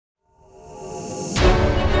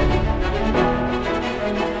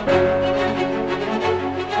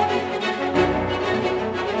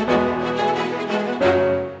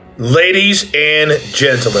Ladies and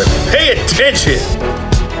gentlemen, pay attention.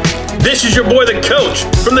 This is your boy, the coach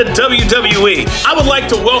from the WWE. I would like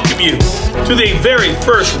to welcome you to the very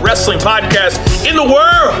first wrestling podcast in the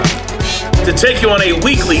world to take you on a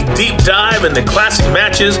weekly deep dive into classic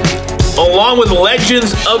matches along with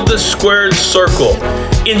legends of the squared circle.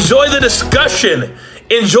 Enjoy the discussion.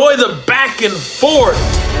 Enjoy the back and forth.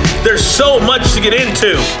 There's so much to get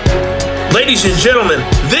into. Ladies and gentlemen,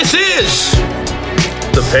 this is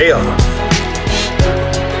the payoff.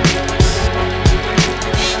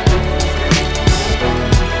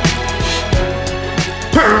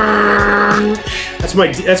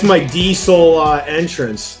 That's my diesel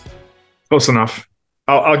entrance. Close enough.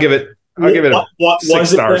 I'll give it. I'll give it a what 6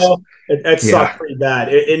 stars. It sucked pretty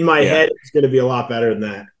bad. In my head, it's going to be a lot better than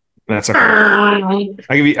that. That's okay.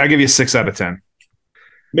 I give you 6 out of 10.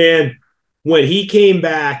 Man, when he came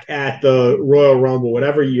back at the Royal Rumble,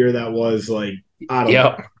 whatever year that was, like I don't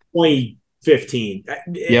know, 2015,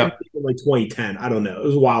 like 2010. I don't know. It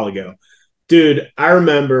was a while ago, dude. I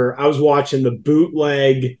remember I was watching the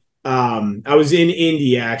bootleg. I was in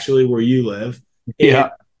India, actually, where you live. Yeah.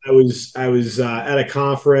 I was at a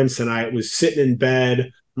conference and I was sitting in bed.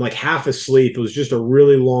 I'm like half asleep. It was just a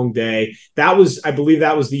really long day. I believe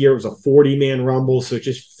that was the year it was a 40-man Rumble. So it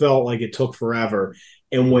just felt like it took forever.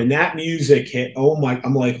 And when that music hit, I'm like,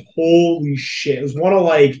 holy shit. It was one of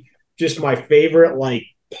like just my favorite like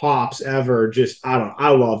pops ever. Just, I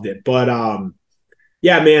loved it. But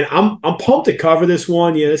yeah, man, I'm pumped to cover this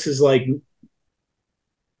one. Yeah, this is like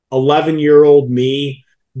 11-year-old me.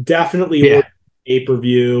 Definitely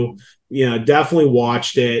pay-per-view. Definitely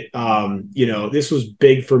watched it. This was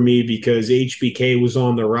big for me because HBK was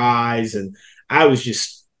on the rise and I was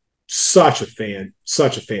just such a fan. So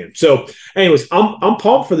anyways, I'm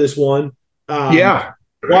pumped for this one.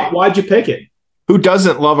 Why'd you pick it? Who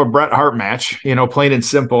doesn't love a Bret Hart match? Plain and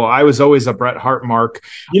simple. I was always a Bret Hart mark.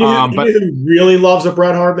 You know who really loves a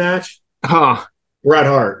Bret Hart match? Bret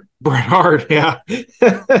Hart. Bret Hart, yeah.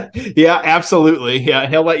 Yeah, absolutely. Yeah,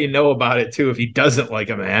 he'll let you know about it, too, if he doesn't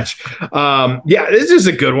like a match. This is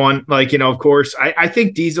a good one. Of course, I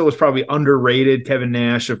think Diesel was probably underrated. Kevin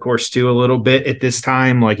Nash, of course, too, a little bit at this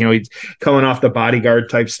time. He's coming off the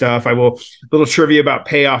bodyguard type stuff. Little trivia about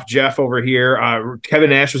Payoff Jeff over here.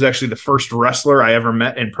 Kevin Nash was actually the first wrestler I ever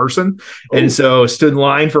met in person. Ooh. And so stood in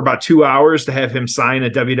line for about 2 hours to have him sign a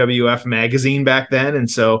WWF magazine back then. And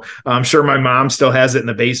so I'm sure my mom still has it in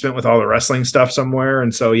the basement with all the wrestling stuff somewhere.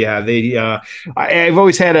 And so, I've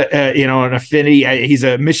always had an affinity. He's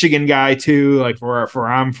a Michigan guy too, like where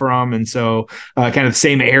I'm from. And so kind of the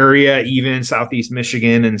same area, even Southeast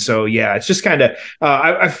Michigan. And so, it's just kind of,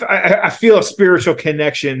 I feel a spiritual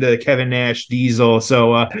connection to Kevin Nash Diesel.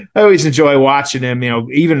 So I always enjoy watching him,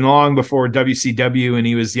 even long before WCW. And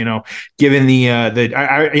he was, given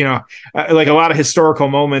like a lot of historical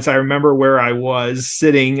moments. I remember where I was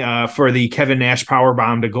sitting for the Kevin Nash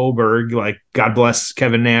powerbomb to Goldberg. Like, God bless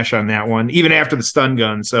Kevin Nash on that one, even after the stun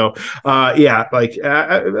gun. So, a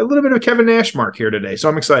little bit of Kevin Nash mark here today. So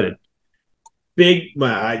I'm excited.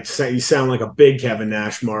 You sound like a big Kevin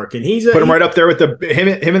Nash mark, and put him right up there with him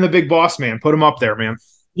and the big boss man. Put him up there, man.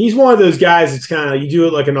 He's one of those guys that's kind of, you do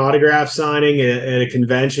it like an autograph signing at a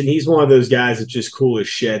convention. He's one of those guys that's just cool as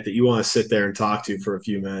shit that you want to sit there and talk to for a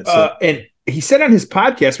few minutes. And he said on his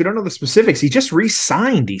podcast, we don't know the specifics, he just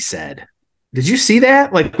re-signed, he said. Did you see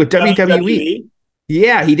that? Like with WWE?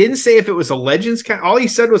 Yeah, he didn't say if it was a Legends. All he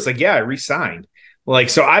said was I re-signed.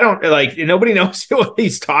 So I don't nobody knows what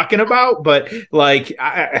he's talking about, but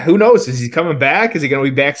who knows? Is he coming back? Is he going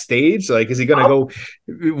to be backstage? Is he going to go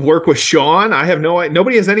work with Shawn? I have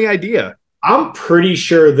nobody has any idea. I'm pretty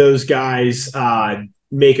sure those guys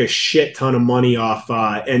make a shit ton of money off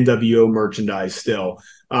NWO merchandise still.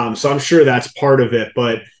 So I'm sure that's part of it,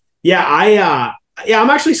 but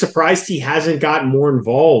I'm actually surprised he hasn't gotten more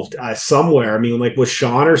involved somewhere. I mean, like with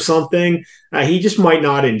Shawn or something, he just might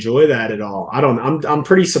not enjoy that at all. I'm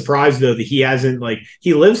pretty surprised though that he hasn't,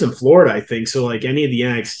 he lives in Florida, I think. So any of the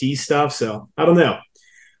NXT stuff. So I don't know.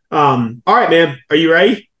 All right, man. Are you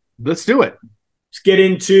ready? Let's do it. Let's get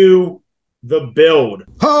into the build.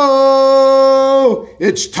 Oh,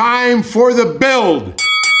 it's time for the build.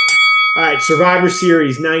 All right, Survivor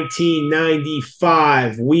Series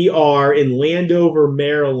 1995. We are in Landover,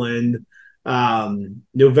 Maryland,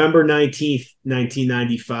 November 19th,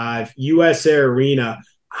 1995, US Air Arena.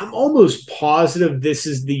 I'm almost positive this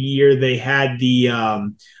is the year they had the, I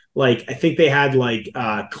think they had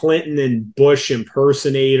Clinton and Bush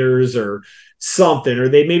impersonators or something, or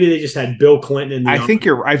maybe they just had Bill Clinton in the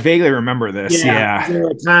I vaguely remember this. Yeah. They're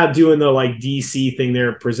kind of doing the DC thing.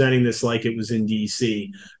 They're presenting this like it was in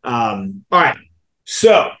DC. All right.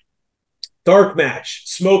 So Dark match.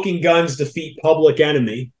 Smoking Guns defeat Public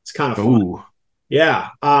Enemy. It's kind of fun. Ooh. Yeah.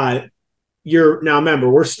 Now remember,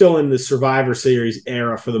 we're still in the Survivor Series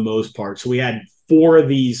era for the most part. So we had 4 of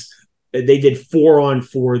these. They did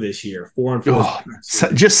 4-on-4 this year. 4-on-4.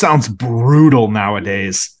 Oh, just sounds brutal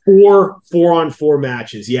nowadays. 4-on-4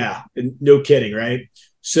 matches. Yeah. No kidding, right?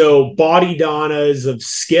 So Body Donnas of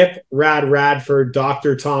Skip, Rad Radford,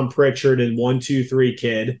 Dr. Tom Pritchard, and 1-2-3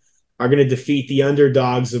 Kid are going to defeat the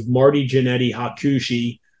underdogs of Marty Jannetty,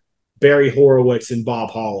 Hakushi, Barry Horowitz, and Bob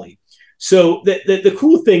Holly. So the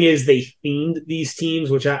cool thing is they themed these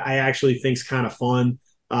teams, which I actually think is kind of fun,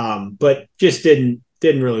 but just didn't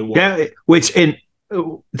really work. Yeah,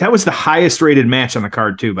 that was the highest rated match on the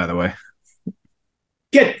card too, by the way.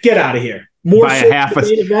 Get out of here! More by a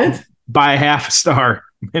half a star.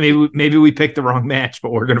 Maybe we picked the wrong match,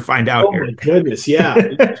 but we're going to find out. Oh my goodness, yeah,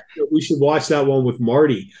 we should watch that one with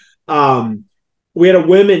Marty. We had a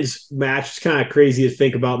women's match. It's kind of crazy to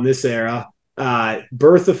think about in this era.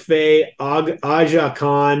 Bertha Faye, Aja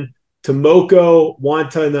Khan, Tomoko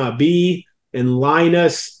Watanabe, and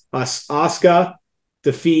Linus Asuka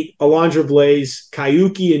defeat Alundra Blaze,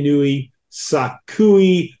 Kayuki Inui,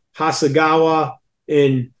 Sakui Hasagawa,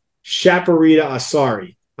 and Shaparita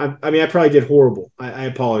Asari. I probably did horrible. I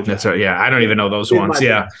apologize. That's right. Yeah, I don't even know those ones.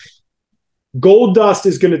 Yeah. Goldust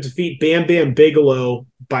is going to defeat Bam Bam Bigelow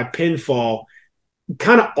by pinfall.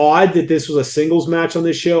 Kind of odd that this was a singles match on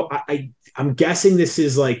this show. I'm guessing this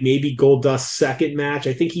is like maybe Goldust's second match.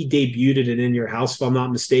 I think he debuted it In Your House, if I'm not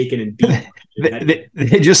mistaken, and beat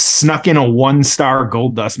they just snuck in a 1-star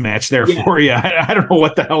Goldust match there for you. I don't know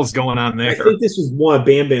what the hell's going on there. I think this was one of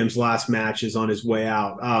Bam Bam's last matches on his way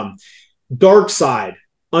out. Dark Side,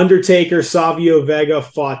 Undertaker, Savio Vega,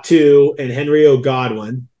 Fatu, and Henry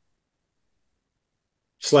Godwin.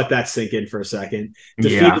 Just let that sink in for a second.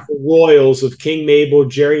 Defeated the Royals of King Mabel,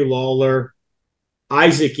 Jerry Lawler,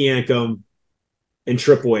 Isaac Yankum, and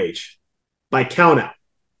Triple H by countout.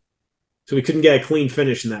 So we couldn't get a clean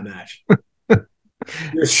finish in that match.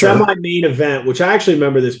 Your semi-main event, which I actually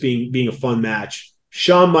remember this being a fun match.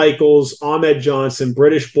 Shawn Michaels, Ahmed Johnson,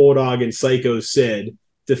 British Bulldog, and Psycho Sid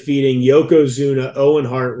defeating Yokozuna, Owen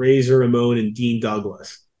Hart, Razor Ramon, and Dean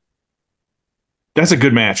Douglas. That's a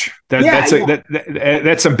good match.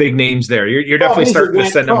 That's some big names there. You're definitely starting to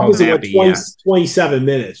send them home happy. 27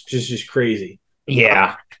 minutes, which is just crazy.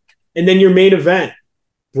 Yeah. And then your main event,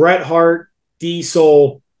 Bret Hart,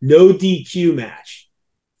 Diesel, no DQ match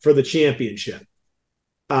for the championship.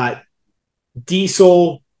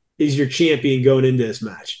 Diesel is your champion going into this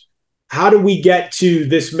match. How did we get to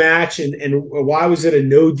this match, and why was it a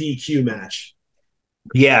no DQ match?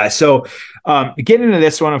 Yeah, so getting into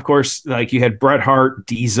this one, of course, like you had Bret Hart,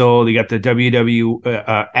 Diesel, you got the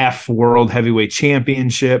WWF World Heavyweight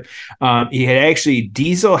Championship.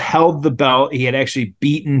 Diesel held the belt. He had actually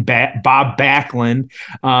beaten Bob Backlund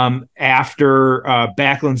after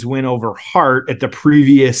Backlund's win over Hart at the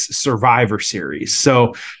previous Survivor Series.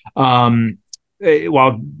 So,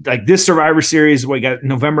 like this Survivor Series, we got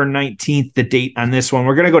November 19th, the date on this one.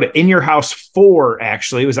 We're going to go to In Your House 4,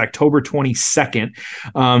 actually. It was October 22nd.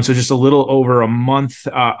 So just a little over a month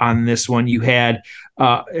on this one. You had,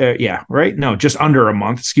 just under a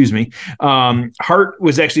month, excuse me. Hart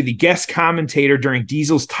was actually the guest commentator during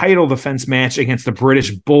Diesel's title defense match against the British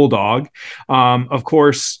Bulldog. Of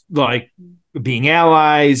course, like, being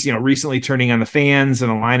allies, recently turning on the fans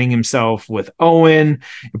and aligning himself with Owen.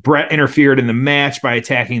 Bret interfered in the match by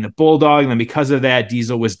attacking the Bulldog. And then because of that,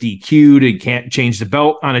 Diesel was DQ'd and can't change the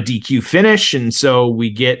belt on a DQ finish. And so we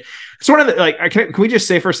get, it's one of the, can we just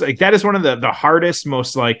say first, that is one of the hardest,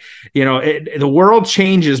 most the world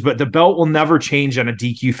changes, but the belt will never change on a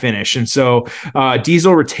DQ finish. And so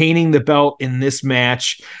Diesel retaining the belt in this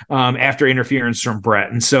match after interference from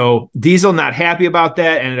Bret. And so Diesel not happy about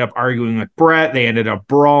that, ended up arguing with Bret. They ended up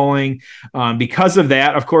brawling. Because of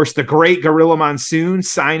that, of course, the great Gorilla Monsoon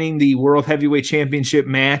signing the World Heavyweight Championship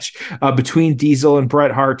match between Diesel and Bret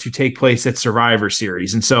Hart to take place at Survivor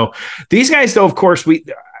Series. And so these guys, though, of course,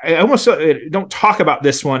 I almost don't talk about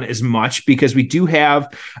this one as much because we do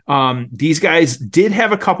have these guys did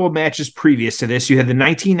have a couple of matches previous to this. You had the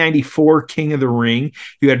 1994 King of the Ring.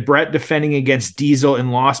 You had Bret defending against Diesel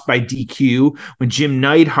and lost by DQ when Jim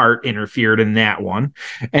Neidhart interfered in that one.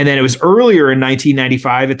 And then it was earlier in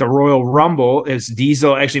 1995 at the Royal Rumble as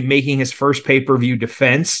Diesel actually making his first pay-per-view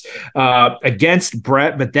defense against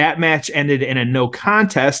Bret. But that match ended in a no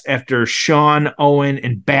contest after Shawn, Owen,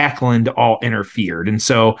 and Backlund all interfered. And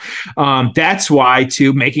so So that's why,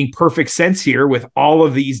 too, making perfect sense here with all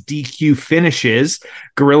of these DQ finishes,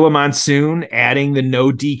 Gorilla Monsoon adding the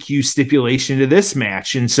no DQ stipulation to this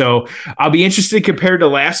match. And so I'll be interested compared to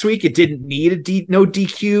last week. It didn't need a no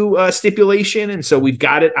DQ stipulation. And so we've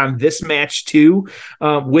got it on this match too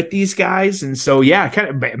with these guys. And so, yeah,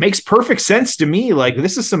 it makes perfect sense to me. Like,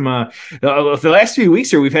 this is some, the last few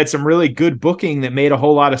weeks here, we've had some really good booking that made a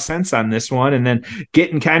whole lot of sense on this one. And then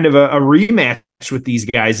getting kind of a rematch with these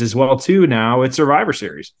guys as well too now at Survivor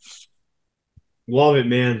Series. Love it,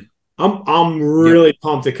 man. I'm really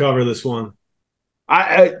pumped to cover this one.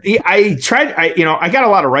 I tried, I got a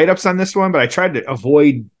lot of write-ups on this one, but I tried to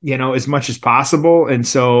avoid, as much as possible. And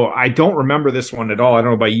so I don't remember this one at all. I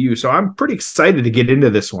don't know about you. So I'm pretty excited to get into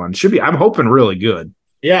this one. I'm hoping really good.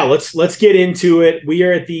 Yeah, let's get into it. We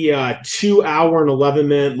are at the 2 hour and 11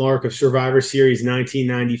 minute mark of Survivor Series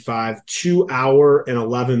 1995. 2 hour and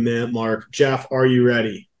 11 minute mark. Jeff, are you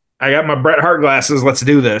ready? I got my Bret Hart glasses. Let's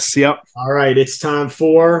do this. Yep. All right, it's time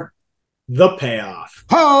for the payoff.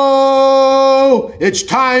 Ho! It's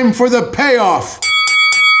time for the payoff.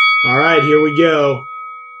 All right, here we go.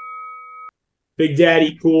 Big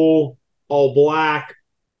Daddy Cool, all black.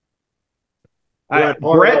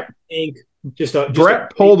 Bret pink.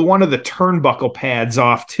 Bret pulled one of the turnbuckle pads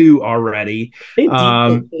off too already. I think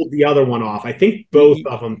Diesel pulled the other one off. I think both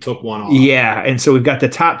of them took one off. Yeah, and so we've got the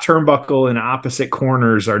top turnbuckle and opposite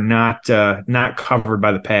corners are not covered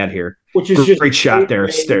by the pad here. Which is just great shot there.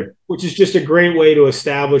 Which is just a great way to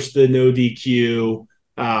establish the no DQ.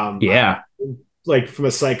 Like from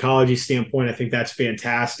a psychology standpoint, I think that's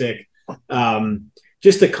fantastic.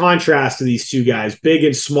 Just the contrast to these two guys, big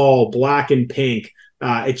and small, black and pink.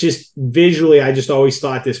 It just visually, I just always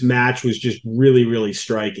thought this match was just really, really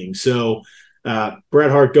striking. So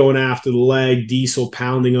Bret Hart going after the leg, Diesel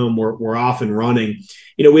pounding him. We're off and running.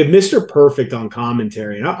 We have Mr. Perfect on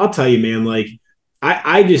commentary. And I'll tell you, man, like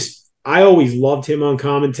I always loved him on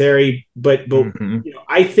commentary, but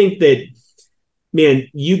I think that, man,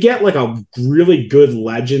 you get like a really good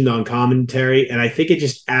legend on commentary, and I think it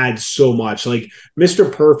just adds so much. Like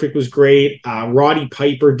Mr. Perfect was great. Roddy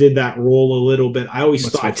Piper did that role a little bit. I always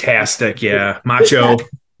thought fantastic. Yeah, macho.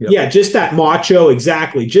 Yeah, just that macho,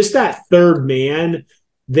 exactly. Just that third man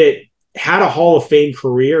that had a Hall of Fame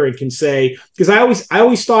career and can say, because I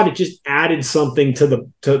always thought it just added something to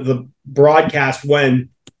the broadcast when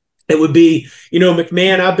it would be,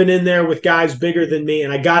 McMahon, I've been in there with guys bigger than me,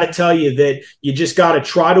 and I got to tell you that you just got to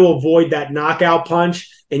try to avoid that knockout punch,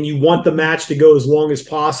 and you want the match to go as long as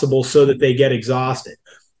possible so that they get exhausted.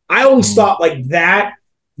 I always thought like that,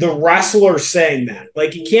 the wrestler saying that.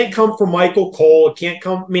 Like, it can't come from Michael Cole. It can't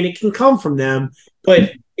come – it can come from them,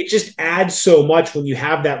 but it just adds so much when you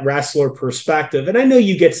have that wrestler perspective. And I know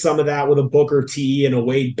you get some of that with a Booker T and a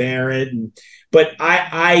Wade Barrett, but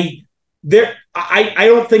I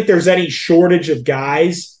don't think there's any shortage of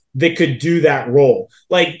guys that could do that role.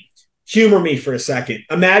 Like, humor me for a second.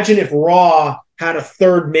 Imagine if Raw had a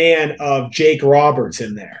third man of Jake Roberts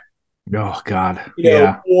in there. Oh God.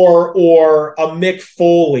 Or a Mick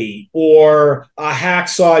Foley or a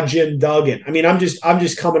Hacksaw Jim Duggan. I'm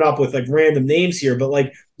just coming up with like random names here, but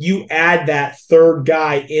like you add that third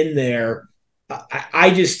guy in there.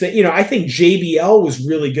 I just think, I think JBL was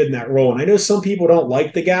really good in that role. And I know some people don't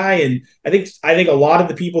like the guy. And I think a lot of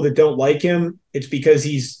the people that don't like him, it's because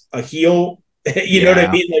he's a heel. You know what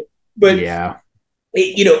I mean? Like, but yeah,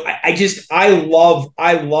 I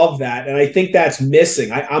love that. And I think that's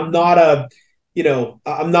missing. I'm not a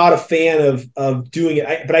fan of doing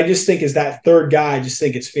it, but I just think as that third guy, I just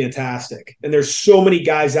think it's fantastic. And there's so many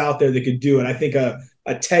guys out there that could do it. I think a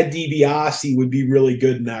Ted DiBiase would be really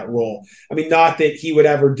good in that role. Not that he would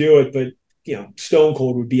ever do it, but Stone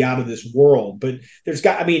Cold would be out of this world. But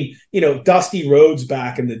Dusty Rhodes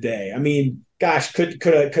back in the day. Gosh, could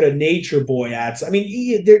a Nature Boy add?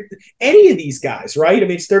 Any of these guys,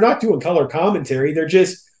 right? They're not doing color commentary. They're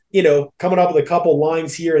just coming up with a couple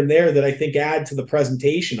lines here and there that I think add to the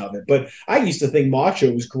presentation of it. But I used to think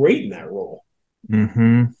Macho was great in that role.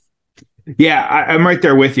 Mm-hmm. Yeah, I'm right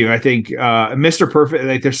there with you. I think Mr. Perfect,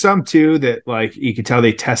 like there's some too that like you can tell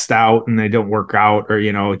they test out and they don't work out,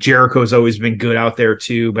 or Jericho's always been good out there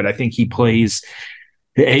too, but I think he plays,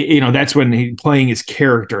 that's when he's playing his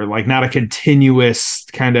character, like not a continuous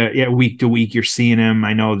kind of week to week you're seeing him.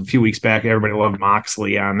 I know a few weeks back everybody loved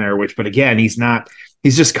Moxley on there, but again, he's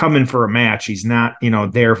just coming for a match. He's not,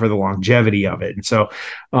 there for the longevity of it. And so,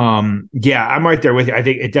 I'm right there with you. I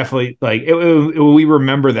think it definitely we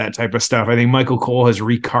remember that type of stuff. I think Michael Cole has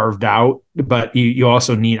recarved out you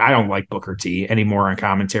also need, I don't like Booker T anymore on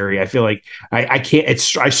commentary. I feel like I can't,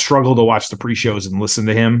 I struggle to watch the pre-shows and listen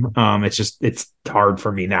to him. It's hard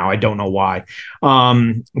for me now. I don't know why.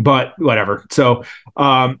 But whatever. So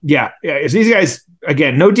these guys,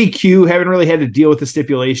 again, no DQ, haven't really had to deal with the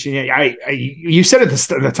stipulation yet. You said at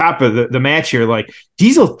the top of the match here, like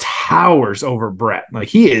Diesel towers over Bret. Like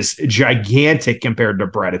he is gigantic compared to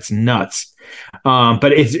Bret. It's nuts.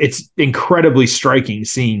 But it's incredibly striking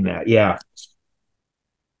seeing that. Yeah.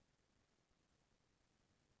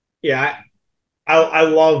 Yeah. I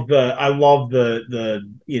love the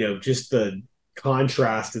just the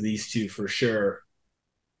contrast of these two for sure.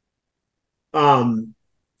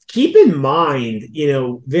 Keep in mind,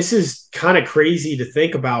 this is kind of crazy to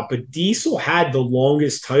think about, but Diesel had the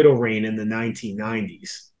longest title reign in the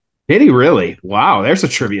 1990s. Did he really? Wow, there's a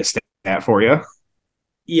trivia stat for you.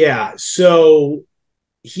 Yeah, so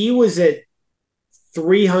he was at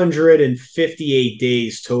 358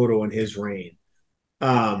 days total in his reign.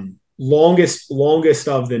 Longest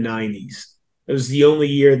of the 90s. It was the only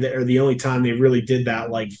year the only time they really did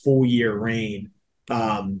that like full year reign.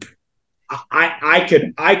 I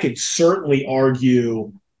could certainly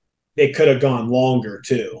argue it could have gone longer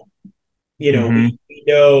too. We know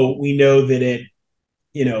that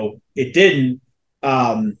it didn't.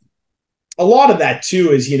 A lot of that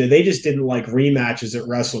too is they just didn't like rematches at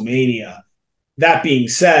WrestleMania. That being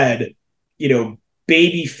said,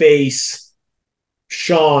 babyface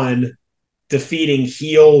Shawn defeating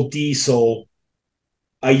heel Diesel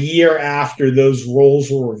a year after those roles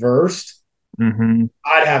were reversed. Mm-hmm.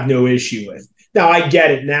 I'd have no issue with. Now I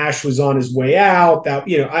get it. Nash was on his way out. That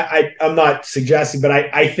I'm not suggesting, but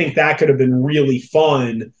I think that could have been really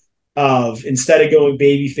fun. Of instead of going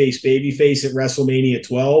babyface at WrestleMania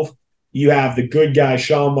 12, you have the good guy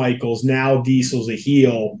Shawn Michaels. Now Diesel's a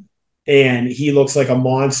heel, and he looks like a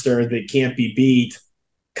monster that can't be beat,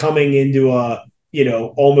 coming into a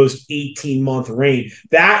almost 18-month reign.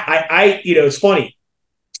 That it's funny.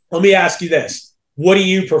 Let me ask you this. What do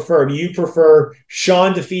you prefer? Do you prefer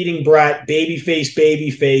Shawn defeating Bret,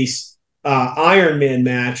 babyface, Iron Man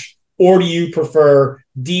match? Or do you prefer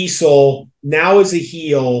Diesel now as a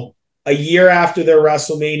heel a year after their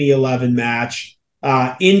WrestleMania 11 match,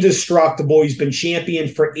 indestructible? He's been champion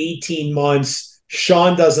for 18 months.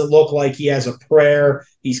 Shawn doesn't look like he has a prayer.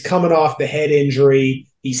 He's coming off the head injury.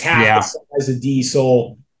 He's half the size of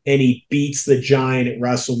Diesel, and he beats the Giant at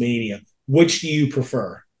WrestleMania. Which do you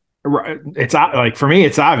prefer? It's like, for me,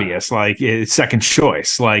 it's obvious. Like, it's second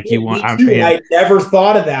choice. Like, you want. I never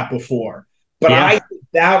thought of that before, but I think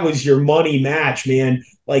that was your money match, man.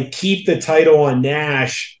 Like, keep the title on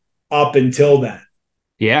Nash up until then.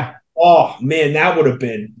 Yeah. Oh man, that would have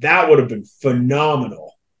been phenomenal.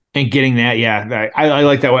 And getting that, I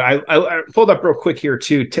like that one. I pulled up real quick here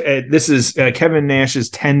too. This is Kevin Nash's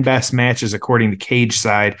 10 best matches according to Cage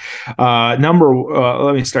Side. Let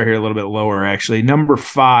me start here a little bit lower. Actually, number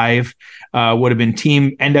 5 would have been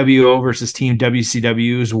Team NWO versus Team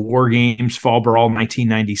WCW's War Games Fall Brawl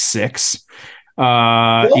 1996. He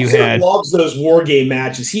loves those War Game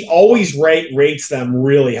matches. He always rates them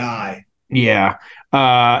really high. Yeah.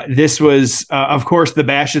 This was, of course, the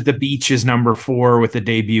Bash at the Beach is number 4 with the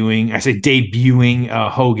debuting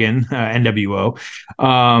Hogan, NWO.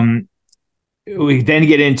 We then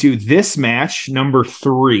get into this match, number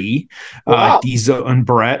 3, Diesel and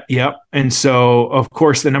Bret. Yep. And so, of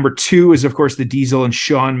course, the number 2 is, of course, the Diesel and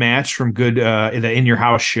Shawn match from the In Your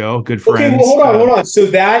House show, Good Friends. Okay, well, hold on.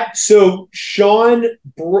 So Shawn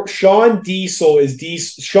Diesel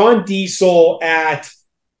is Shawn Diesel at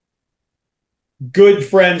Good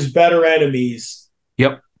Friends, Better Enemies.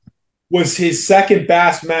 Yep. Was his second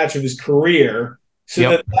best match of his career. So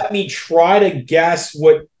then let me try to guess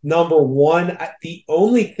what number 1. The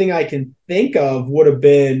only thing I can think of would have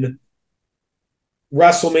been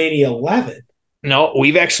WrestleMania 11. No,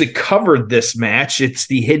 we've actually covered this match. It's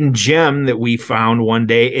the hidden gem that we found one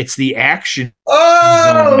day. It's the Action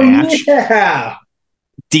Zone match. Yeah.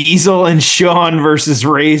 Diesel and Shawn versus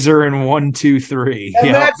Razor in 1, 2, 3.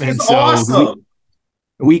 That match is awesome.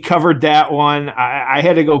 We covered that one. I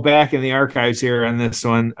had to go back in the archives here on this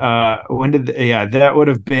one. That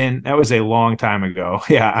was a long time ago.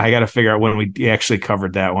 Yeah, I got to figure out when we actually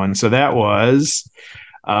covered that one. So that was,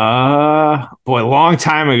 a long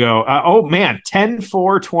time ago.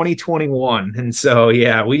 10/4/2021. And so,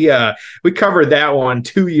 we covered that one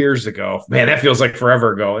 2 years ago. Man, that feels like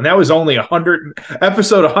forever ago. And that was only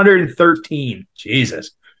episode 113.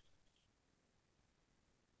 Jesus.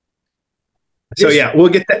 So yeah, we'll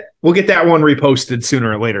get that one reposted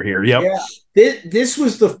sooner or later here. Yep. Yeah. This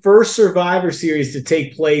was the first Survivor Series to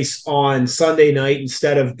take place on Sunday night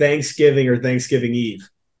instead of Thanksgiving or Thanksgiving Eve.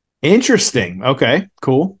 Interesting. Okay,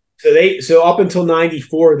 cool. So up until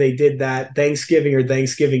 94, they did that Thanksgiving or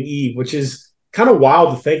Thanksgiving Eve, which is kind of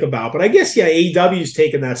wild to think about. But I guess, yeah, AEW's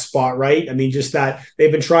taken that spot, right? I mean, just that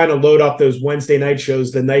they've been trying to load up those Wednesday night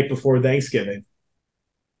shows the night before Thanksgiving.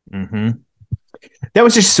 Mm-hmm.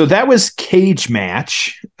 That was cage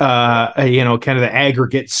match, kind of the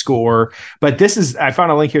aggregate score. But I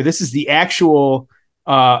found a link here. This is the actual,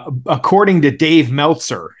 according to Dave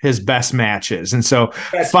Meltzer, his best matches. And so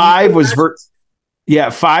Yes, 5 was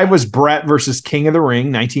 5 was Bret versus King of the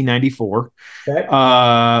Ring, 1994.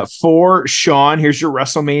 Okay. 4, Shawn. Here's your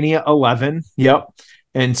WrestleMania 11. Yep.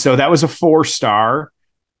 And so that was a 4-star.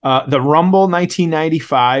 The Rumble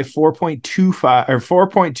 1995,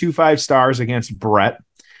 4.25 stars against Bret.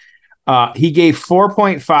 He gave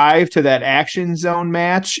 4.5 to that Action Zone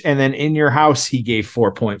match, and then In Your House he gave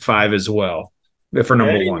 4.5 as well for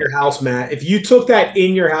number 1. In Your House match. If you took that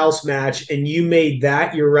In Your House match and you made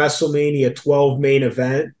that your WrestleMania 12 main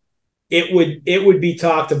event, it would be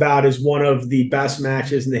talked about as one of the best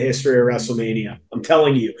matches in the history of WrestleMania. I'm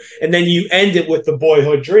telling you. And then you end it with the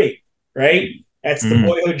boyhood dream, right? That's the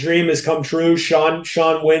boyhood dream has come true. Shawn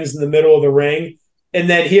wins in the middle of the ring. And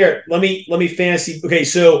then here, let me fantasy. Okay,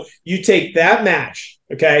 so you take that match,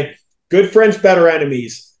 okay? Good friends, better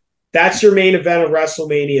enemies. That's your main event of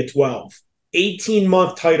WrestleMania 12.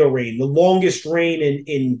 18-month title reign, the longest reign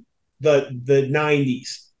in the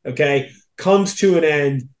 90s, okay? Comes to an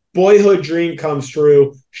end. Boyhood dream comes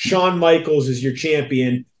true. Shawn Michaels is your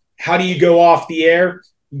champion. How do you go off the air?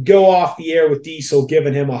 You go off the air with Diesel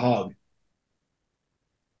giving him a hug.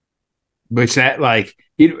 Which that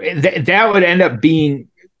would end up being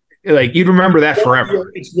like, you'd remember that forever.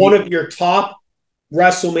 It's one of your top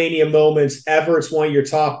WrestleMania moments ever. It's one of your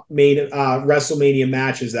top main WrestleMania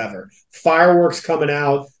matches ever. Fireworks coming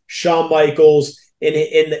out, Shawn Michaels, and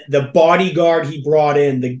the bodyguard he brought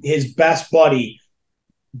in, his best buddy,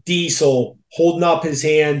 Diesel, holding up his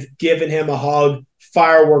hand, giving him a hug,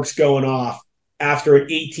 fireworks going off after an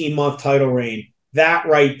 18-month title reign. That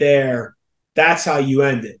right there, that's how you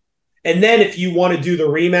end it. And then if you want to do the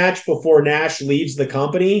rematch before Nash leaves the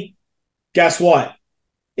company, guess what?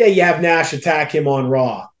 Yeah, you have Nash attack him on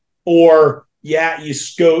Raw. Or, yeah, you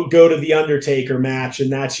go to the Undertaker match,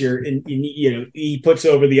 and that's he puts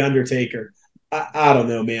over the Undertaker. I don't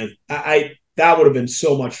know, man. That would have been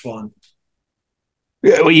so much fun.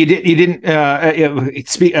 Yeah, well, you didn't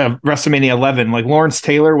speak of WrestleMania 11. Like, Lawrence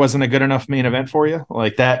Taylor wasn't a good enough main event for you,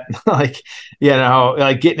 like that.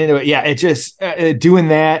 Getting into it. Yeah, it just doing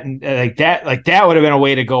that and that would have been a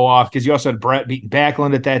way to go off, because you also had Bret beating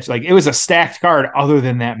Backlund at that. Like, it was a stacked card other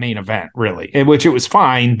than that main event, really, in which it was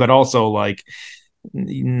fine, but also like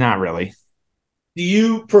not really. Do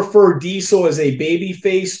you prefer Diesel as a baby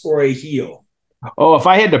face or a heel? Oh, if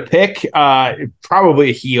I had to pick, probably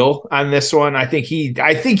a heel on this one. I think we've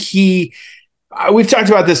talked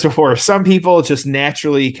about this before. Some people just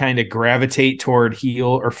naturally kind of gravitate toward heel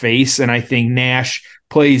or face, and I think Nash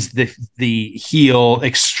plays the heel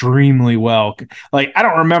extremely well. Like, I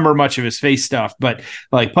don't remember much of his face stuff, but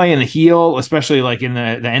like playing the heel, especially like in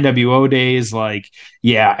the NWO days, like,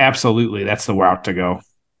 yeah, absolutely, that's the route to go.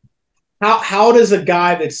 How does a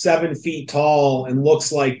guy that's 7 feet tall and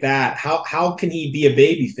looks like that, how can he be a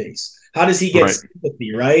babyface? How does he get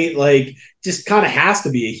sympathy, right? Like, just kind of has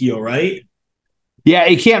to be a heel, right? Yeah,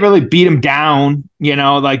 you can't really beat him down,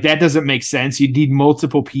 like that doesn't make sense. You need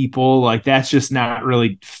multiple people, like that's just not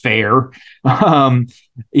really fair.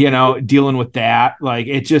 Dealing with that, like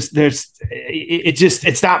it's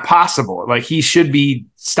not possible. Like, he should be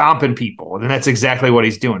stomping people, and that's exactly what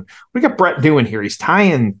he's doing. What got Bret doing here? He's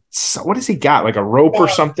tying, what does he got? Like a rope or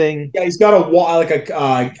something? Yeah, he's got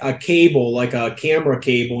a cable, like a camera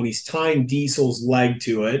cable, and he's tying Diesel's leg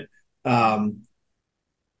to it.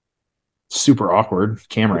 Super awkward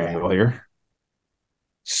camera angle here.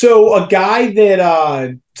 So a guy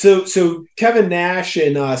that so Kevin Nash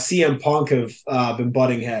and CM Punk have been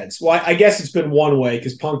butting heads. Well, I guess it's been one way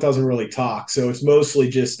because Punk doesn't really talk, so it's mostly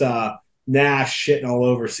just Nash shitting all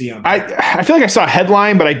over CM Punk. I feel like I saw a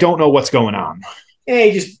headline, but I don't know what's going on.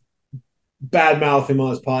 He just badmouth him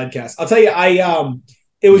on his podcast. I'll tell you,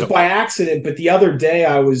 it was by accident, but the other day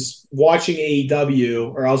I was watching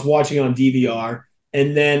AEW, or I was watching on DVR.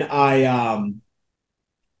 And then I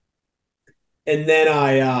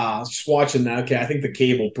was just watching that. Okay, I think the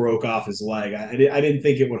cable broke off his leg. I didn't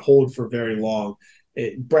think it would hold for very long.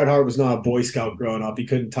 Bret Hart was not a Boy Scout growing up. He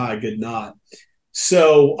couldn't tie a good knot.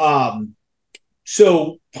 So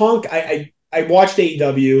Punk, I I watched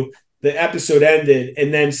AEW, the episode ended,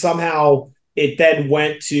 and then somehow it then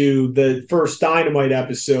went to the first Dynamite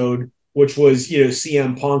episode, which was,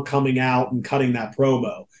 CM Punk coming out and cutting that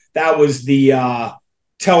promo. That was the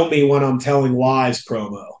tell me when I'm telling lies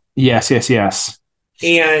promo. Yes.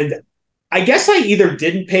 And I guess I either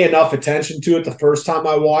didn't pay enough attention to it the first time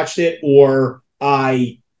I watched it, or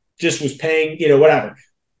I just was paying, whatever.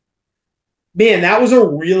 Man, that was a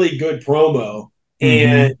really good promo.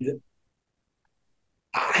 And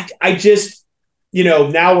I just,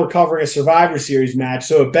 now we're covering a Survivor Series match.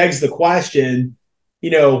 So it begs the question,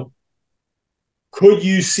 could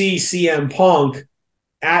you see CM Punk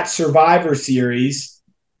at Survivor Series?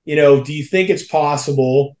 Do you think it's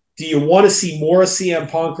possible? Do you want to see more of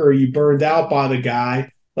CM Punk, or are you burned out by the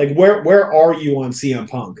guy? Like, where are you on CM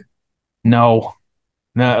Punk? No,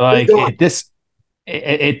 like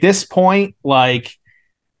at this point, like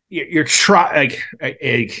you're trying,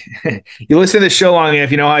 you listen to the show long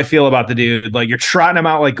enough, you know how I feel about the dude. Like, you're trotting him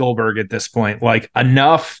out like Goldberg at this point. Like,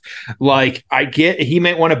 enough. Like, I get he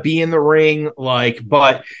might want to be in the ring, like,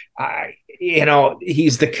 but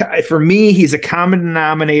for me, he's a common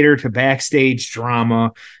denominator to backstage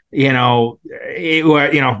drama. Bret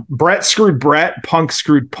screwed Bret, Punk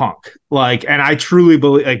screwed Punk. Like, and I truly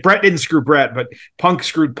believe, like, Bret didn't screw Bret, but Punk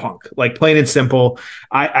screwed Punk. Like, plain and simple.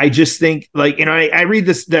 I just think, like, I read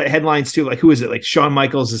the headlines too. Like, who is it? Like, Shawn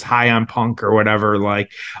Michaels is high on Punk or whatever.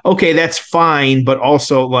 Like, okay, that's fine, but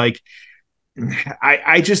also, like,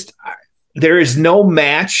 there is no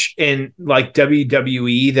match in, like,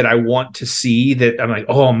 WWE that I want to see that I'm like,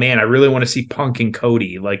 oh man, I really want to see Punk and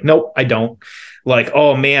Cody. Like, nope, I don't. Like,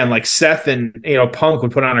 oh man, like Seth and Punk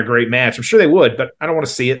would put on a great match. I'm sure they would, but I don't want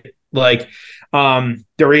to see it. Like, the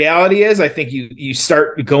reality is, I think you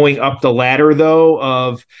start going up the ladder though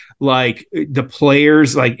of, like, the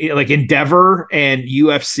players like Endeavor and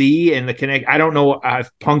UFC and the Connect. I don't know if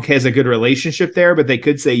Punk has a good relationship there, but they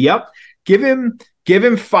could say, yep, give him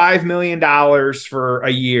 $5 million for a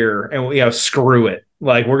year and screw it.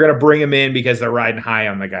 Like, we're going to bring him in because they're riding high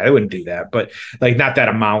on the guy. They wouldn't do that, but, like, not that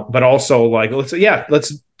amount, but also, like, let's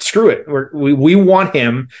screw it. We want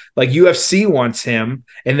him, like UFC wants him,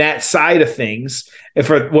 and that side of things. And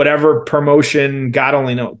for whatever promotion, God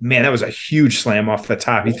only knows. Man, that was a huge slam off the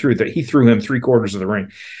top. He threw him 3/4 of the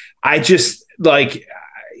ring. I just, like,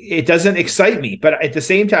 it doesn't excite me, but at the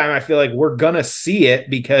same time, I feel like we're going to see it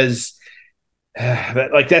because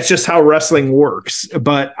like, that's just how wrestling works.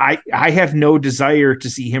 But I have no desire to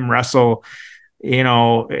see him wrestle.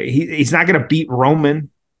 He's not going to beat Roman.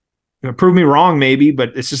 Prove me wrong, maybe,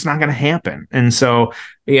 but it's just not going to happen. And so,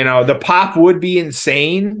 the pop would be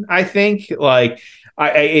insane. I think, like,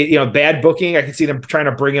 bad booking. I can see them trying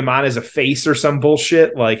to bring him on as a face or some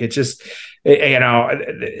bullshit. Like, it just,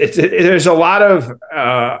 there's a lot of,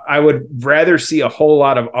 I would rather see a whole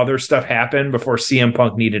lot of other stuff happen before CM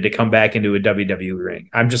Punk needed to come back into a WWE ring.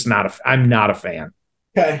 I'm not a fan.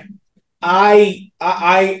 Okay.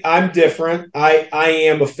 I'm different. I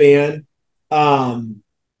am a fan. I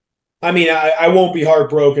won't be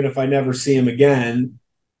heartbroken if I never see him again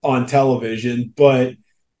on television, but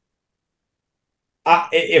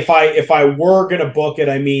if I were going to book it,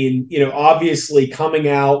 obviously coming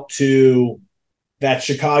out to that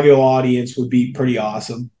Chicago audience would be pretty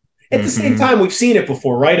awesome. At the same time, we've seen it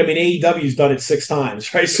before, right? AEW's done it 6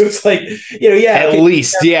 times, right? So it's like, at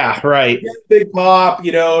least, right. Big pop,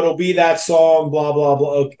 it'll be that song, blah, blah,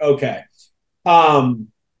 blah. Okay.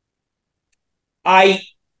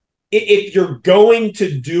 If you're going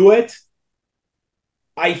to do it,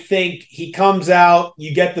 I think he comes out,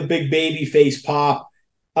 you get the big baby face pop.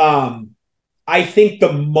 I think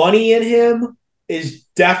the money in him is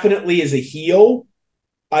definitely as a heel.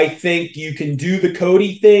 I think you can do the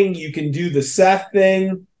Cody thing. You can do the Seth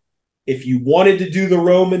thing. If you wanted to do the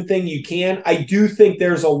Roman thing, you can. I do think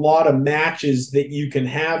there's a lot of matches that you can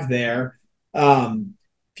have there.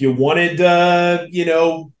 If you wanted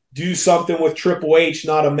to, do something with Triple H,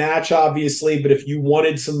 not a match, obviously, but if you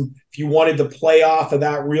wanted to play off of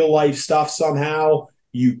that real life stuff somehow,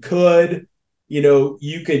 you could.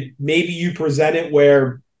 Maybe you present it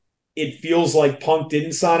where it feels like Punk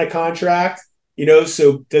didn't sign a contract.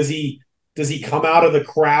 So does he come out of the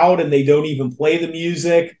crowd and they don't even play the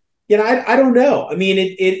music? I don't know.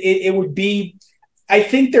 It would be, I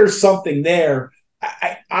think there's something there.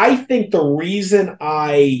 I think the reason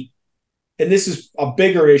and this is a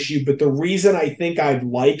bigger issue, but the reason I think I'd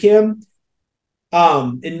like him,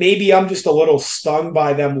 and maybe I'm just a little stung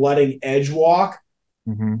by them letting Edge walk.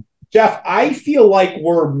 Mm-hmm. Jeff, I feel like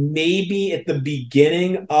we're maybe at the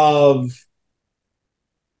beginning of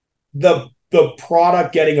the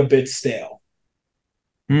product getting a bit stale.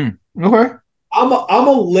 Okay. I'm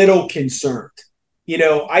a little concerned.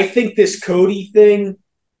 I think this Cody thing,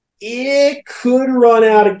 it could run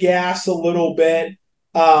out of gas a little bit.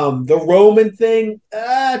 The Roman thing,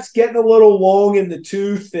 it's getting a little long in the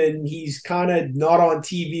tooth, and he's kind of not on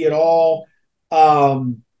TV at all.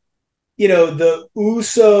 The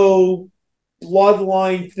Uso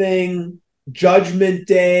bloodline thing, Judgment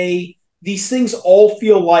Day, these things all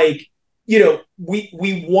feel like,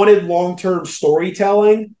 we wanted long-term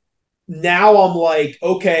storytelling. Now I'm like,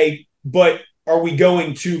 okay, but are we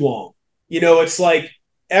going too long? It's like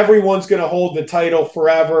everyone's going to hold the title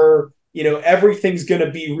forever. Everything's going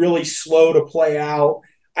to be really slow to play out.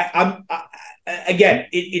 Again,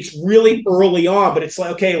 it's really early on, but it's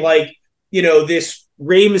like, okay, like, this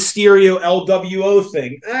Rey Mysterio LWO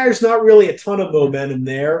thing, there's not really a ton of momentum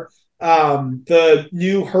there. The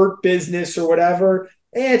new Hurt Business or whatever,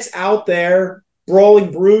 it's out there.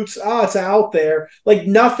 Brawling Brutes, it's out there. Like,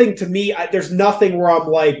 nothing to me, there's nothing where I'm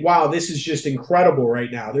like, wow, this is just incredible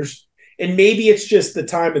right now. And maybe it's just the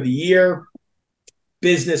time of the year.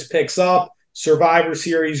 Business picks up, Survivor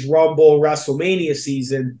Series, Rumble, WrestleMania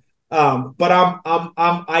season. But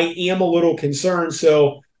I am a little concerned.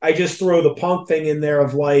 So I just throw the Punk thing in there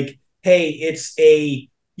of like, hey, it's a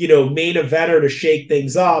main eventer to shake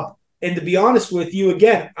things up. And to be honest with you,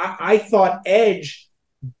 again, I thought Edge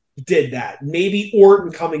did that. Maybe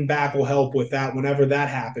Orton coming back will help with that whenever that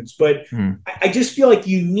happens. But I just feel like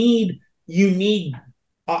you need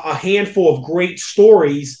a handful of great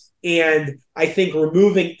stories. And I think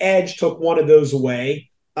removing Edge took one of those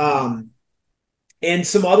away. And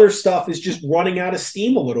some other stuff is just running out of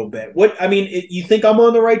steam a little bit. You think I'm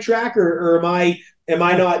on the right track, or am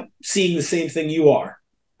I not seeing the same thing you are?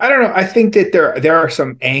 I don't know. I think that there are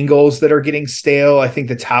some angles that are getting stale. I think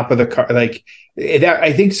the top of the car, like that,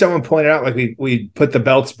 I think someone pointed out, like we put the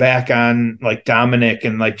belts back on like Dominic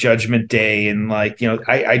and like Judgment Day, and like,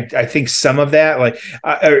 I think some of that, like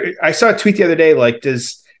I saw a tweet the other day, like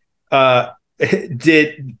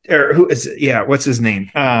what's his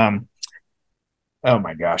name? Oh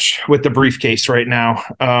my gosh, with the briefcase right now.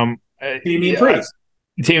 Priest. I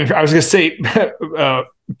was going to say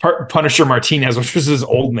Punisher Martinez, which was his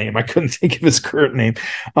old name. I couldn't think of his current name.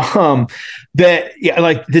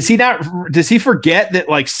 Does he forget that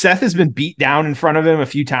like Seth has been beat down in front of him a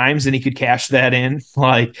few times and he could cash that in?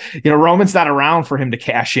 Like, Roman's not around for him to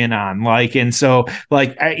cash in on. Like, and so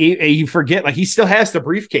like you forget, like he still has the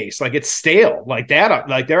briefcase. Like it's stale like that.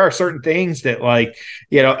 Like there are certain things that like,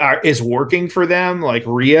 is working for them. Like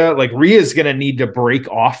Rhea's going to need to break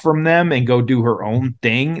off from them and go do her own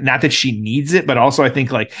thing. Not that she needs it, but also I think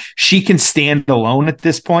like she can stand alone at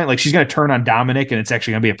this point. Like she's going to turn on Dominic and it's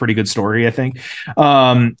actually going to be a pretty good story, I think.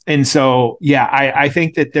 And so, yeah, I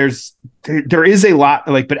think that there is a lot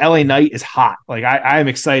like, but LA Knight is hot. Like I'm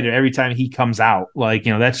excited every time he comes out. Like,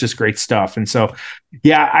 that's just great stuff. And so,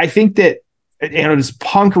 yeah, I think that, does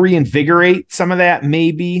Punk reinvigorate some of that?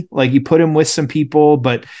 Maybe like you put him with some people,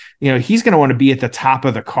 but he's going to want to be at the top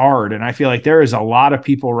of the card. And I feel like there is a lot of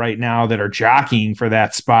people right now that are jockeying for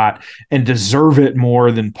that spot and deserve it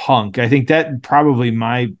more than Punk. I think that probably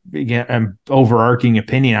my overarching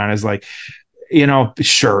opinion on is like,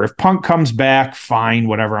 sure, if Punk comes back, fine,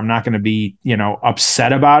 whatever. I'm not going to be,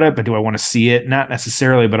 upset about it, but do I want to see it? Not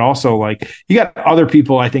necessarily, but also like you got other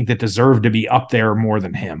people I think that deserve to be up there more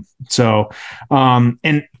than him. So,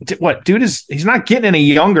 he's not getting any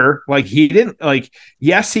younger. Like he didn't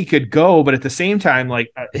yes, he could go, but at the same time, like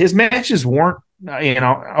his matches weren't,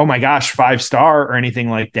 oh my gosh, 5-star or anything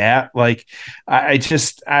like that. Like, I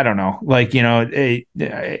don't know. Like,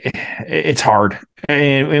 it's hard.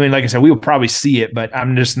 I mean, like I said, we will probably see it, but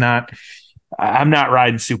I'm not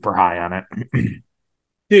riding super high on it.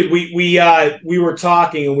 Dude, we were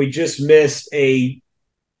talking and we just missed the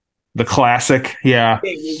classic. Yeah.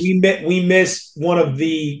 We missed one of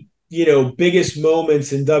the, biggest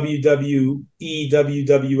moments in WWE,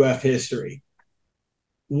 WWF history.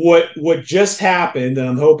 What just happened, and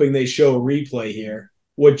I'm hoping they show a replay here.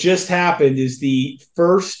 What just happened is the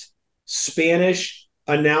first Spanish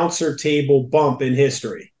announcer table bump in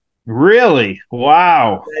history. Really?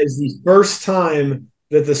 Wow. That is the first time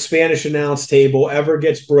that the Spanish announce table ever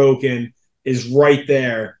gets broken, is right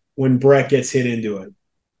there when Bret gets hit into it.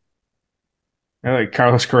 I like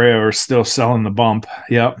Carlos Correa are still selling the bump.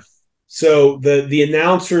 Yep. So the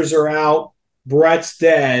announcers are out. Bret's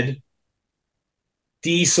dead.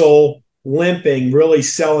 Diesel limping, really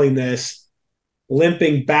selling this,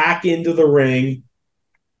 limping back into the ring.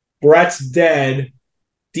 Bret's dead.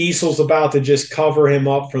 Diesel's about to just cover him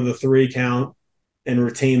up for the 3 count and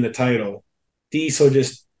retain the title. Diesel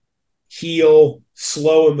just heel,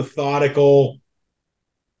 slow and methodical.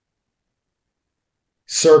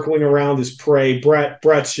 circling around his prey.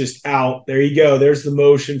 Bret's just out. There you go. There's the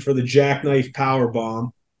motion for the jackknife power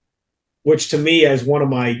bomb, which to me is one of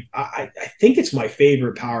my, I think it's my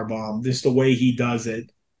favorite power bomb, just the way he does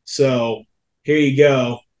it. So here you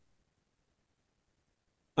go.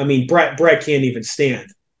 I mean, Bret can't even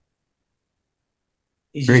stand.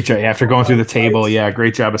 Great job. After going through the table,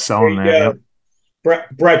 great job of selling that. Yep.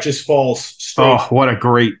 Bret just falls straight. Oh, what a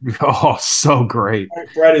great! Oh, so great.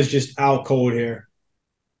 Bret is just out cold here.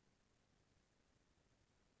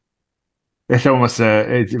 It's almost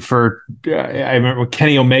I remember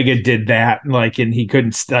Kenny Omega did that, and he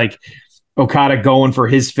couldn't Okada going for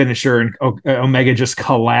his finisher and Omega just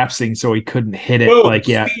collapsing, so he couldn't hit it.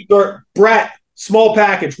 Boom, Bret, small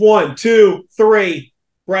package, 1, 2, 3.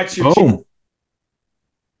 Bret's your boom.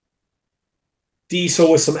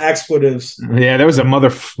 Diesel with some expletives. Yeah, there was a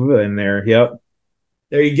mother in there. Yep.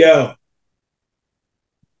 There you go.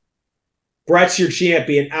 Bret's your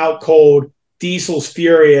champion, out cold. Diesel's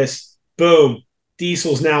furious. Boom.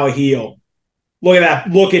 Diesel's now a heel. Look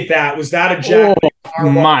at that. Was that a jack? Oh,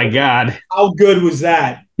 my God. How good was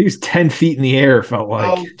that? He was 10 feet in the air, it felt like.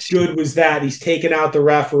 How good was that? He's taken out the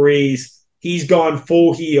referees. He's gone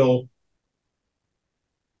full heel.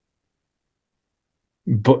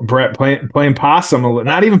 Bret playing possum.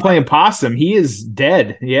 Not even playing possum. He is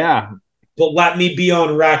dead. Yeah. But let me be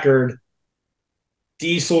on record.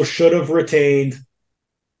 Diesel should have retained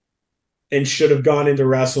and should have gone into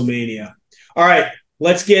WrestleMania. All right,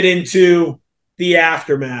 let's get into the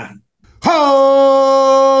aftermath.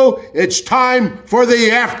 Ho! It's time for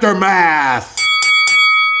the aftermath.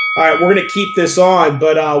 All right, we're going to keep this on,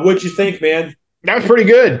 but what'd you think, man? That was pretty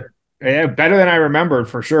good. Yeah, better than I remembered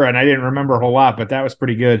for sure, and I didn't remember a whole lot, but that was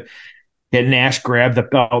pretty good. Yeah, Nash grabbed the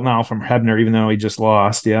belt now from Hebner, even though he just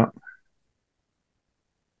lost. Yeah.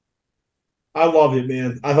 I loved it,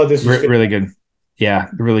 man. I thought this was really good. Yeah,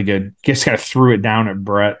 really good. Just kind of threw it down at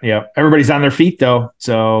Bret. Yep. Everybody's on their feet though.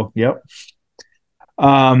 So, yep.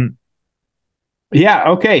 Yeah.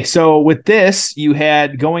 Okay. So with this, you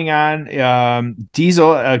had going on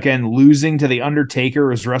Diesel again losing to the Undertaker.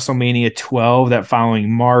 It was WrestleMania 12 that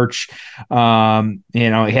following March. He had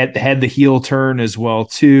the heel turn as well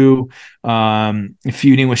too.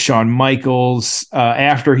 Feuding with Shawn Michaels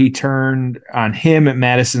after he turned on him at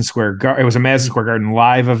Madison Square Garden. It was a Madison Square Garden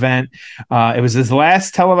live event. It was his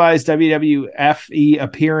last televised WWF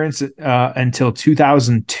appearance until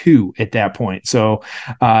 2002 at that point. So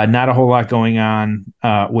not a whole lot going on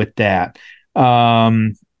with that.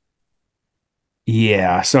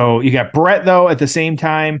 Yeah, so you got Bret though at the same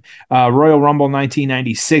time. Royal Rumble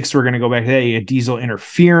 1996. We're going to go back to that. You had Diesel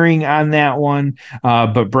interfering on that one,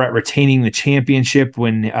 but Bret retaining the championship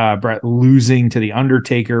when Bret losing to the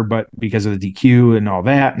Undertaker, but because of the DQ and all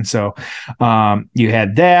that. And so you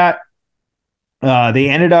had that. They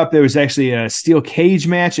ended up, there was actually a steel cage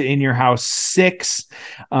match at In Your House 6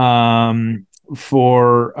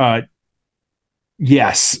 for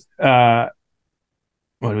yes. What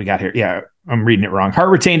do we got here? Yeah. I'm reading it wrong. Hart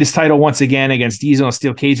retained his title once again against Diesel in a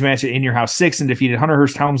steel cage match at In Your House 6 and defeated Hunter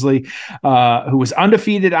Hearst Helmsley, who was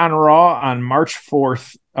undefeated on Raw on March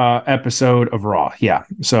 4th episode of Raw. Yeah.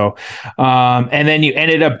 So, and then you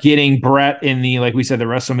ended up getting Bret in the, like we said, the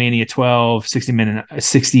WrestleMania 12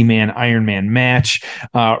 60-man Iron Man match.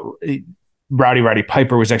 Roddy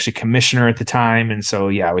Piper was actually commissioner at the time. And so,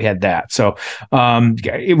 yeah, we had that. So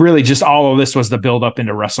it really just all of this was the build up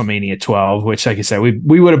into WrestleMania 12, which, like I said,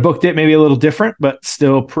 we would have booked it maybe a little different, but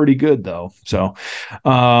still pretty good though. So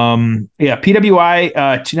PWI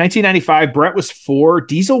 1995, Bret was 4,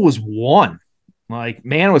 Diesel was 1. Like,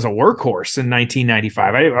 man was a workhorse in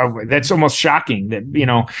 1995. That's almost shocking that,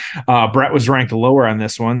 Bret was ranked lower on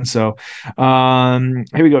this one. So here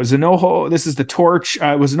we go. This is the torch.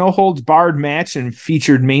 It was a no holds barred match and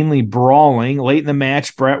featured mainly brawling. Late in the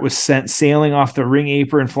match, Bret was sent sailing off the ring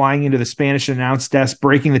apron, flying into the Spanish announce desk,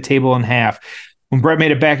 breaking the table in half. When Bret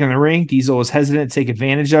made it back in the ring, Diesel was hesitant to take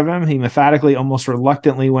advantage of him. He methodically, almost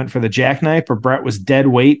reluctantly, went for the jackknife, but Bret was dead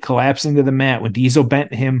weight, collapsing to the mat. When Diesel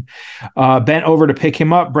bent over to pick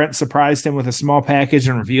him up, Bret surprised him with a small package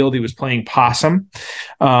and revealed he was playing possum.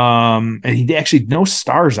 And he actually no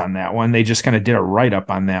stars on that one. They just kind of did a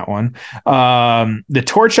write-up on that one. The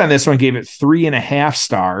torch on this one gave it 3.5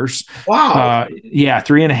 stars. Wow. Yeah,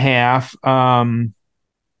 3.5.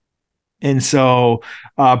 And so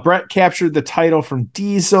Bret captured the title from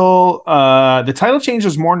Diesel. The title change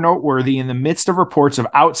was more noteworthy in the midst of reports of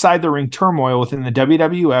outside the ring turmoil within the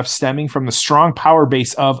WWF stemming from the strong power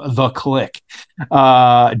base of the Clique.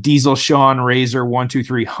 Diesel, Shawn, Razor, 1, 2,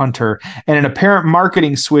 3, Hunter, and an apparent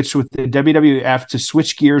marketing switch with the WWF to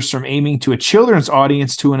switch gears from aiming to a children's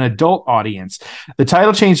audience to an adult audience. The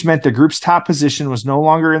title change meant the group's top position was no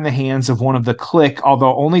longer in the hands of one of the Clique,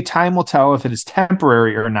 although only time will tell if it is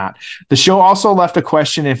temporary or not. The show also left a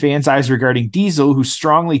question in fans' eyes regarding Diesel, who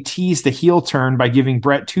strongly teased the heel turn by giving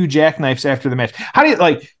Bret 2 jackknifes after the match. How do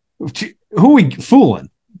you who are we fooling?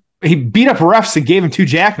 He beat up refs and gave him 2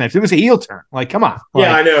 jackknifes. It was a heel turn. Come on.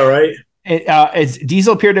 Yeah, I know, right? As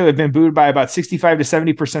Diesel appeared to have been booed by about 65 to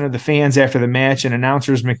 70% of the fans after the match, and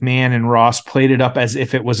announcers McMahon and Ross played it up as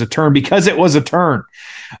if it was a turn because it was a turn.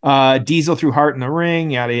 Diesel threw Hart in the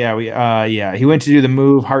ring. He went to do the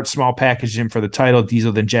move. Hart small packaged him for the title.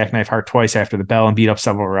 Diesel then jackknifed Hart twice after the bell and beat up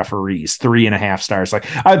several referees. 3.5 stars.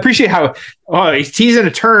 I appreciate how he's teasing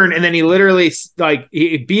a turn, and then he literally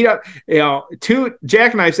he beat up 2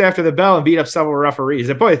 jackknifes after the bell and beat up several referees.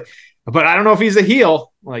 But I don't know if he's a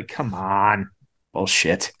heel. Come on.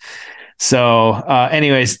 Bullshit. So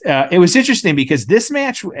anyways, it was interesting because this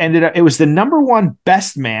match ended up, it was the number 1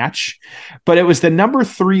 best match, but it was the number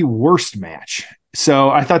 3 worst match. So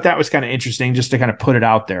I thought that was kind of interesting just to kind of put it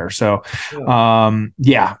out there. So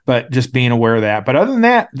but just being aware of that. But other than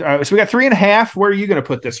that, so we got 3.5. Where are you going to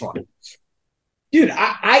put this one? Dude,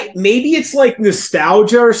 I maybe it's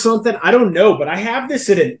nostalgia or something. I don't know, but I have this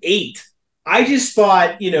at an 8. I just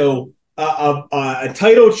thought, a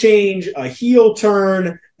title change, a heel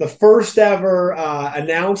turn, the first ever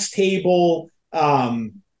announce table, spot,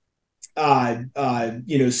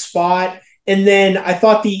 and then I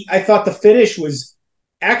thought the finish was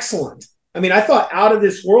excellent. I mean, I thought out of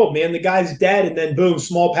this world, man. The guy's dead, and then boom,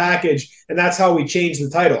 small package, and that's how we changed the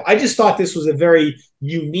title. I just thought this was a very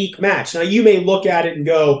unique match. Now, you may look at it and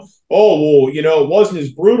go, oh, well, it wasn't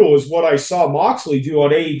as brutal as what I saw Moxley do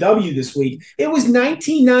on AEW this week. It was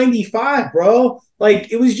 1995, bro.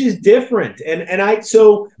 It was just different. And I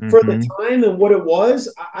for the time and what it was,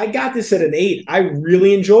 I got this at an 8. I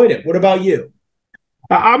really enjoyed it. What about you?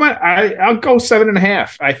 I'll go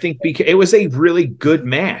 7.5. I think because it was a really good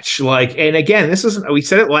match. And again, we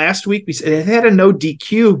said it last week. We said it had a no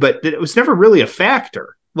DQ, but it was never really a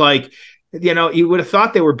factor. You would have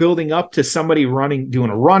thought they were building up to somebody doing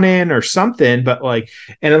a run in or something, but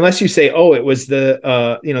and unless you say, oh, it was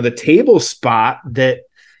the table spot that,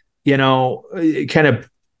 kind of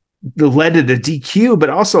led to the DQ, but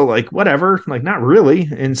also whatever, not really.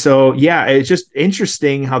 And so, yeah, it's just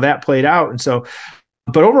interesting how that played out. And so,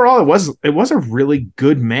 but overall it was a really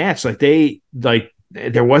good match.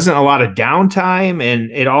 There wasn't a lot of downtime and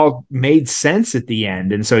it all made sense at the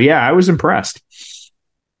end. And so, yeah, I was impressed.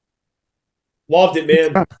 Loved it,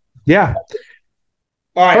 man. Yeah.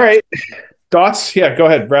 All right. Thoughts? Yeah, go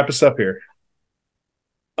ahead. Wrap us up here.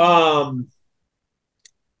 I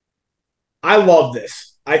love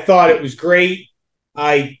this. I thought it was great.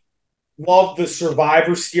 I love the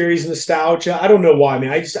Survivor Series nostalgia. I don't know why,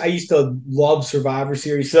 man. I used to love Survivor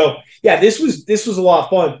Series. So yeah, this was a lot of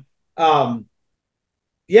fun.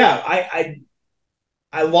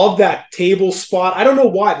 I love that table spot. I don't know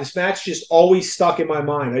why this match just always stuck in my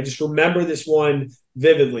mind. I just remember this one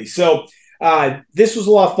vividly. So this was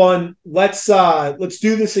a lot of fun. Let's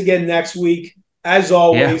do this again next week. As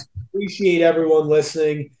always, appreciate everyone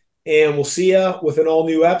listening, and we'll see you with an all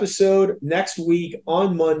new episode next week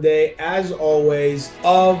on Monday, as always,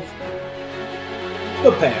 of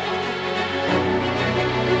The Payoff.